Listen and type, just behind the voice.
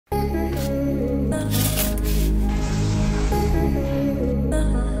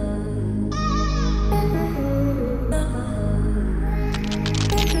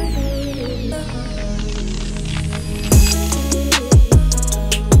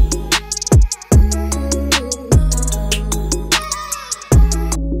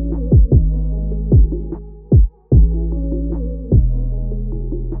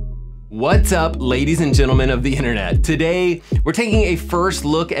What's up, ladies and gentlemen of the internet? Today, we're taking a first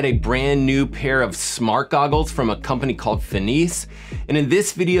look at a brand new pair of smart goggles from a company called Finis. And in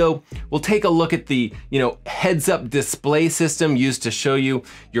this video, we'll take a look at the, heads-up display system used to show you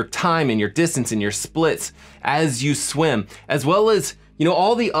your time and your distance and your splits as you swim, as well as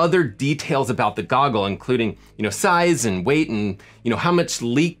all the other details about the goggle, including, size and weight and, how much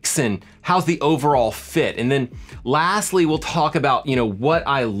leaks and how's the overall fit. And then lastly, we'll talk about, what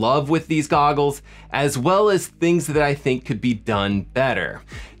I love with these goggles, as well as things that I think could be done better.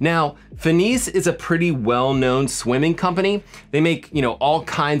 Now, Finis is a pretty well-known swimming company. They make, all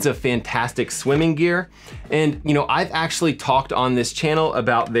kinds of fantastic swimming gear. And, I've actually talked on this channel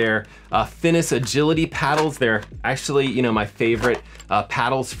about their Finis agility paddles. They're actually, my favorite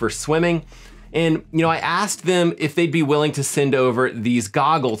paddles for swimming. And, I asked them if they'd be willing to send over these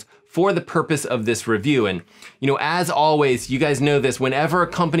goggles for the purpose of this review. And, as always, you guys know this, whenever a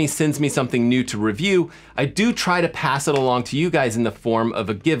company sends me something new to review, I do try to pass it along to you guys in the form of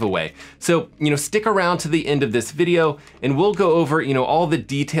a giveaway. So, stick around to the end of this video and we'll go over, all the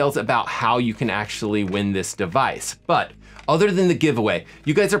details about how you can actually win this device. But other than the giveaway,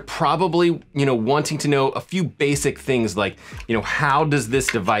 you guys are probably, wanting to know a few basic things like, how does this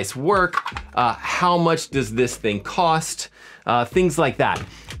device work? How much does this thing cost? Things like that.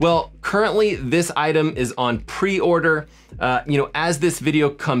 Well, currently this item is on pre-order. As this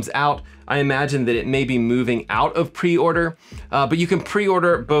video comes out, I imagine that it may be moving out of pre-order, but you can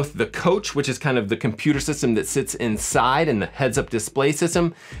pre-order both the coach, which is kind of the computer system that sits inside, and the heads-up display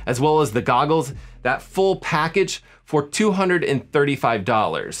system, as well as the goggles, that full package for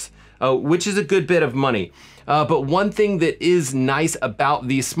 $235, which is a good bit of money. But one thing that is nice about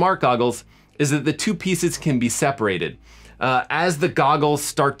these smart goggles is that the two pieces can be separated. As the goggles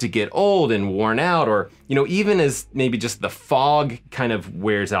start to get old and worn out, or even as maybe just the fog kind of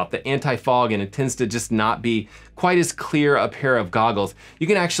wears out, the anti-fog, and it tends to just not be quite as clear a pair of goggles, you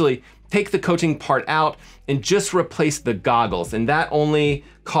can actually take the coaching part out and just replace the goggles. And that only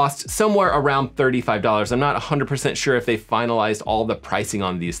costs somewhere around $35. I'm not 100% sure if they finalized all the pricing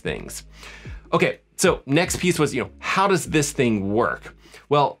on these things. Okay, so next piece was, how does this thing work?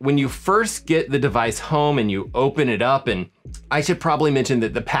 Well, when you first get the device home and you open it up, and I should probably mention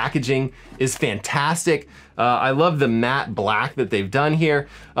that the packaging is fantastic. I love the matte black that they've done here.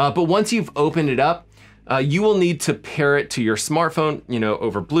 But once you've opened it up, you will need to pair it to your smartphone,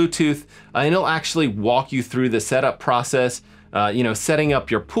 over Bluetooth, and it'll actually walk you through the setup process, setting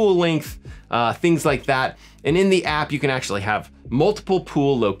up your pool length, things like that. And in the app, you can actually have multiple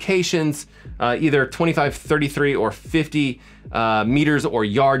pool locations, either 25, 33, or 50 meters or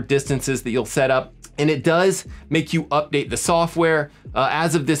yard distances that you'll set up. And it does make you update the software.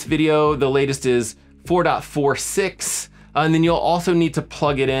 As of this video, the latest is 4.46. And then you'll also need to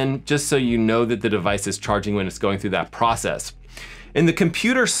plug it in just so you know that the device is charging when it's going through that process. In the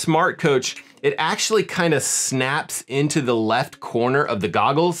computer smart coach, it actually kind of snaps into the left corner of the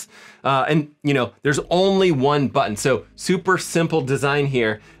goggles. And there's only one button. So super simple design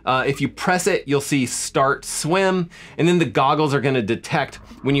here. If you press it, you'll see start swim, and then the goggles are gonna detect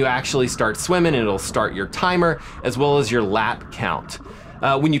when you actually start swimming, and it'll start your timer as well as your lap count.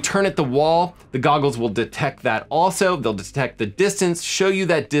 When you turn at the wall, the goggles will detect that also. They'll detect the distance, show you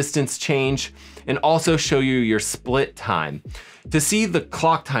that distance change, and also show you your split time. To see the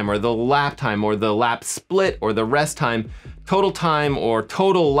clock time or the lap time or the lap split or the rest time, total time or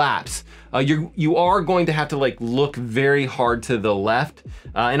total laps, you are going to have to look very hard to the left.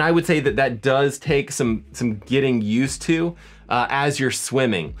 And I would say that does take some getting used to as you're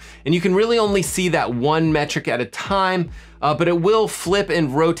swimming. And you can really only see that one metric at a time, but it will flip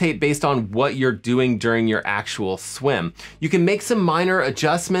and rotate based on what you're doing during your actual swim. You can make some minor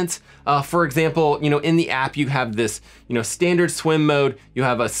adjustments. For example, in the app, you have this, standard swim mode, you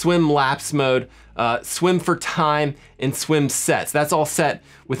have a swim laps mode, swim for time, and swim sets. That's all set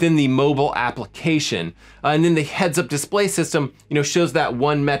within the mobile application. And then the heads-up display system, shows that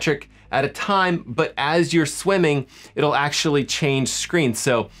one metric at a time, but as you're swimming, it'll actually change screens.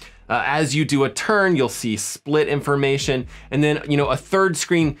 So as you do a turn, you'll see split information, and then a third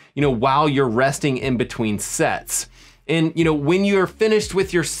screen, while you're resting in between sets. And when you're finished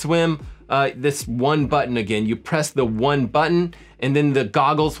with your swim, this one button again, you press the one button, and then the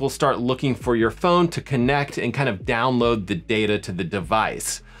goggles will start looking for your phone to connect and kind of download the data to the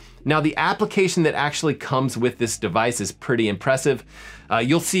device. Now, the application that actually comes with this device is pretty impressive.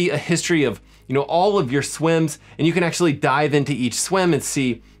 You'll see a history of all of your swims, and you can actually dive into each swim and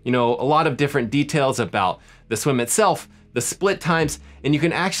see a lot of different details about the swim itself, the split times, and you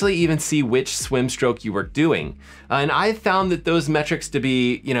can actually even see which swim stroke you were doing. And I found that those metrics to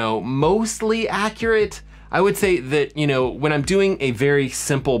be, mostly accurate. I would say that, when I'm doing a very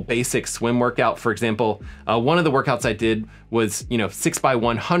simple basic swim workout, for example, one of the workouts I did was,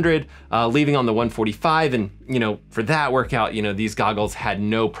 6x100, leaving on the 145. And, for that workout, these goggles had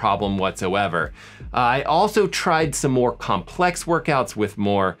no problem whatsoever. I also tried some more complex workouts with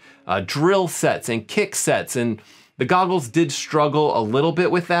more drill sets and kick sets, and the goggles did struggle a little bit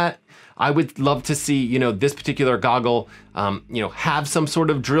with that. I would love to see, this particular goggle, have some sort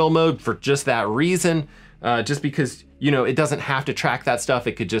of drill mode for just that reason. Just because, it doesn't have to track that stuff.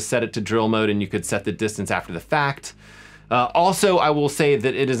 It could just set it to drill mode and you could set the distance after the fact. Also, I will say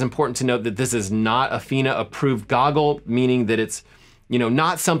that it is important to note that this is not a FINA approved goggle, meaning that it's,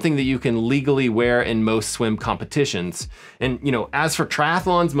 not something that you can legally wear in most swim competitions. And, as for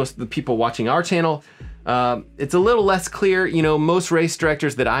triathlons, most of the people watching our channel, it's a little less clear. Most race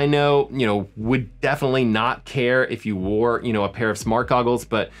directors that I know, would definitely not care if you wore, a pair of smart goggles.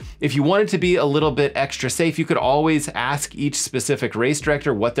 But if you wanted to be a little bit extra safe, you could always ask each specific race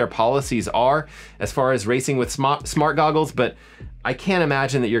director what their policies are as far as racing with smart goggles. But I can't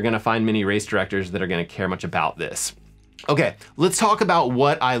imagine that you're gonna find many race directors that are gonna care much about this. Okay, let's talk about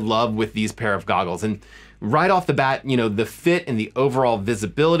what I love with these pair of goggles. And right off the bat, the fit and the overall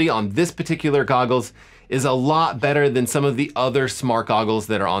visibility on this particular goggles is a lot better than some of the other smart goggles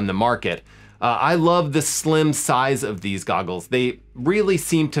that are on the market. I love the slim size of these goggles. They really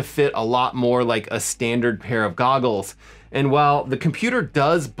seem to fit a lot more like a standard pair of goggles. And while the computer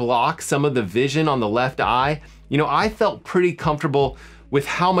does block some of the vision on the left eye, I felt pretty comfortable with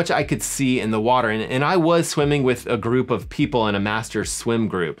how much I could see in the water. And I was swimming with a group of people in a master's swim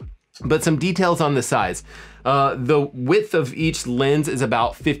group. But some details on the size. The width of each lens is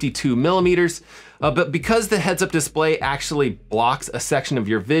about 52 millimeters, but because the heads-up display actually blocks a section of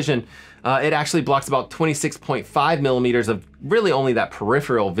your vision, it actually blocks about 26.5 millimeters of really only that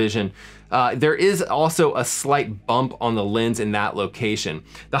peripheral vision. There is also a slight bump on the lens in that location.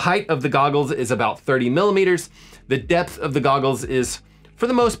 The height of the goggles is about 30 millimeters. The depth of the goggles is, for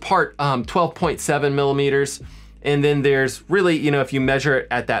the most part, 12.7 millimeters. And then there's really, if you measure it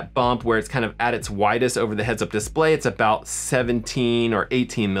at that bump where it's kind of at its widest over the heads-up display, it's about 17 or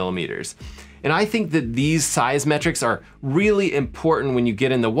 18 millimeters. And I think that these size metrics are really important when you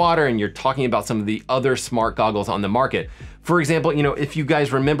get in the water and you're talking about some of the other smart goggles on the market. For example, if you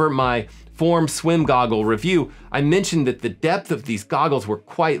guys remember my Form swim goggle review, I mentioned that the depth of these goggles were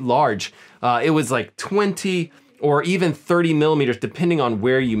quite large. It was like 20 or even 30 millimeters, depending on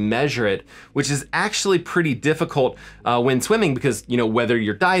where you measure it, which is actually pretty difficult when swimming because, whether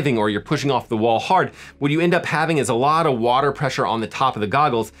you're diving or you're pushing off the wall hard, what you end up having is a lot of water pressure on the top of the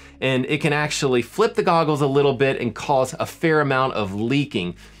goggles, and it can actually flip the goggles a little bit and cause a fair amount of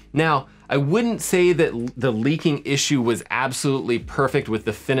leaking. Now, I wouldn't say that the leaking issue was absolutely perfect with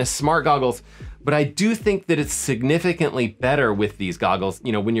the Finis smart goggles, but I do think that it's significantly better with these goggles,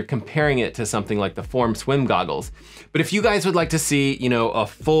 when you're comparing it to something like the Form swim goggles. But if you guys would like to see, a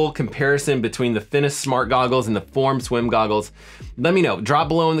full comparison between the Finis smart goggles and the Form swim goggles, let me know. Drop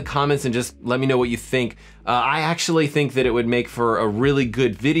below in the comments and just let me know what you think. I actually think that it would make for a really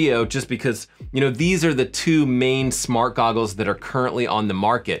good video just because, these are the two main smart goggles that are currently on the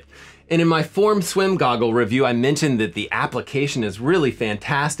market. And in my Form swim goggle review, I mentioned that the application is really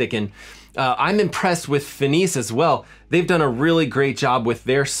fantastic, and I'm impressed with Finis as well. They've done a really great job with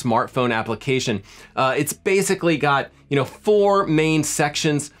their smartphone application. It's basically got, 4 main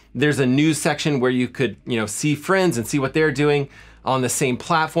sections. There's a news section where you could, see friends and see what they're doing on the same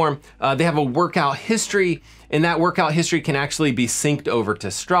platform. They have a workout history, and that workout history can actually be synced over to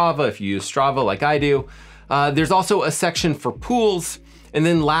Strava if you use Strava like I do. There's also a section for pools. And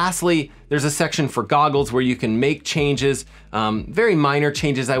then lastly, there's a section for goggles where you can make changes, very minor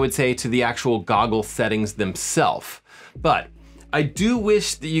changes, I would say, to the actual goggle settings themselves. But I do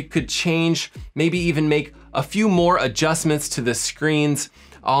wish that you could change, maybe even make a few more adjustments to the screens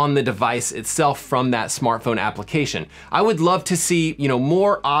on the device itself from that smartphone application. I would love to see,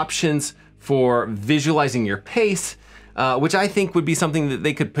 more options for visualizing your pace, which I think would be something that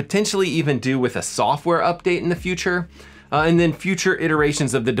they could potentially even do with a software update in the future. And then future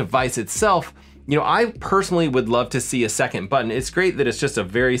iterations of the device itself, I personally would love to see a second button. It's great that it's just a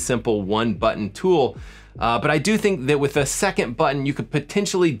very simple 1-button tool, but I do think that with a second button, you could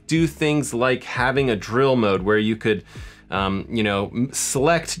potentially do things like having a drill mode where you could,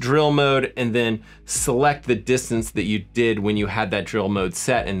 select drill mode and then select the distance that you did when you had that drill mode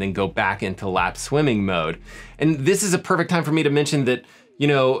set and then go back into lap swimming mode. And this is a perfect time for me to mention that, you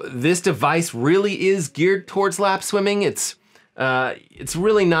know, this device really is geared towards lap swimming. It's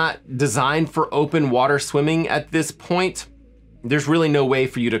really not designed for open water swimming at this point. There's really no way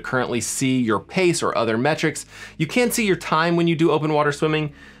for you to currently see your pace or other metrics. You can see your time when you do open water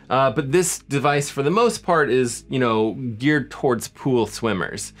swimming, but this device for the most part is, you know, geared towards pool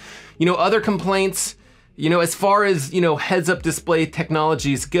swimmers. You know, other complaints, you know, as far as, you know, heads-up display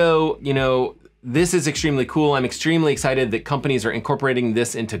technologies go, you know, this is extremely cool. I'm extremely excited that companies are incorporating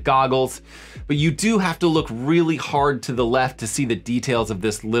this into goggles, but you do have to look really hard to the left to see the details of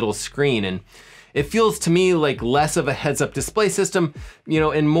this little screen. And it feels to me like less of a heads-up display system, you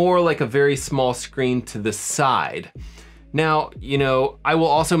know, and more like a very small screen to the side. Now, you know, I will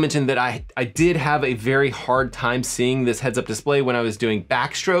also mention that I did have a very hard time seeing this heads-up display when I was doing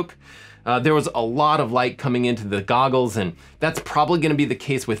backstroke. There was a lot of light coming into the goggles, and that's probably gonna be the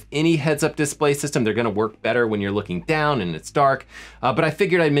case with any heads-up display system. They're gonna work better when you're looking down and it's dark. But I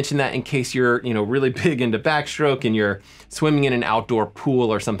figured I'd mention that in case you're, you know, really big into backstroke and you're swimming in an outdoor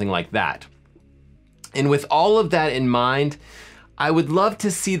pool or something like that. And with all of that in mind, I would love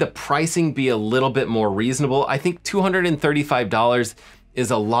to see the pricing be a little bit more reasonable. I think $235 is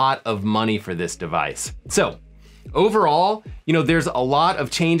a lot of money for this device. So overall, you know, there's a lot of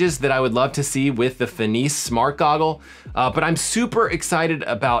changes that I would love to see with the Finis Smart Goggle, but I'm super excited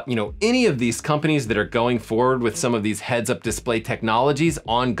about, you know, any of these companies that are going forward with some of these heads-up display technologies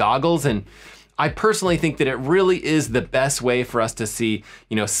on goggles. And I personally think that it really is the best way for us to see,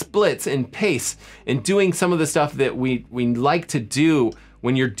 you know, splits and pace and doing some of the stuff that we like to do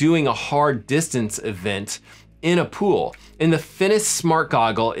when you're doing a hard distance event in a pool. And the Finis Smart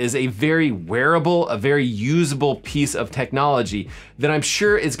Goggle is a very wearable, a very usable piece of technology that I'm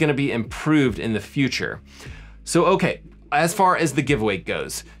sure is gonna be improved in the future. So, okay, as far as the giveaway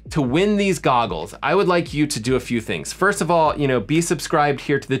goes, to win these goggles, I would like you to do a few things. First of all, you know, be subscribed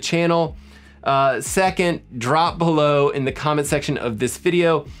here to the channel. Second, drop below in the comment section of this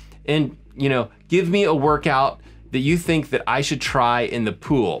video and, you know, give me a workout that you think that I should try in the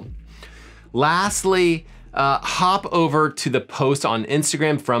pool. Lastly, hop over to the post on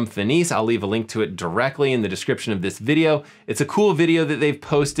Instagram from Finis. I'll leave a link to it directly in the description of this video. It's a cool video that they've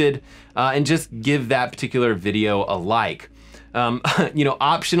posted, and just give that particular video a like. You know,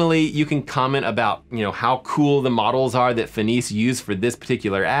 optionally, you can comment about, you know, how cool the models are that Finis used for this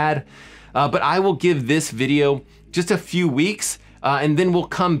particular ad. But I will give this video just a few weeks, and then we'll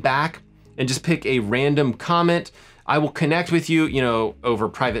come back and just pick a random comment. I will connect with you, you know, over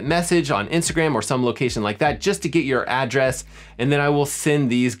private message on Instagram or some location like that, just to get your address, and then I will send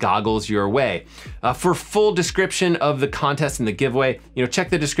these goggles your way. For full description of the contest and the giveaway, you know, check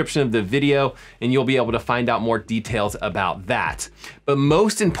the description of the video and you'll be able to find out more details about that. But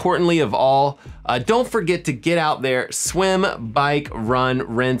most importantly of all, don't forget to get out there, swim, bike, run,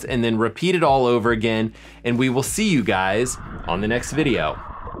 rinse, and then repeat it all over again. And we will see you guys on the next video.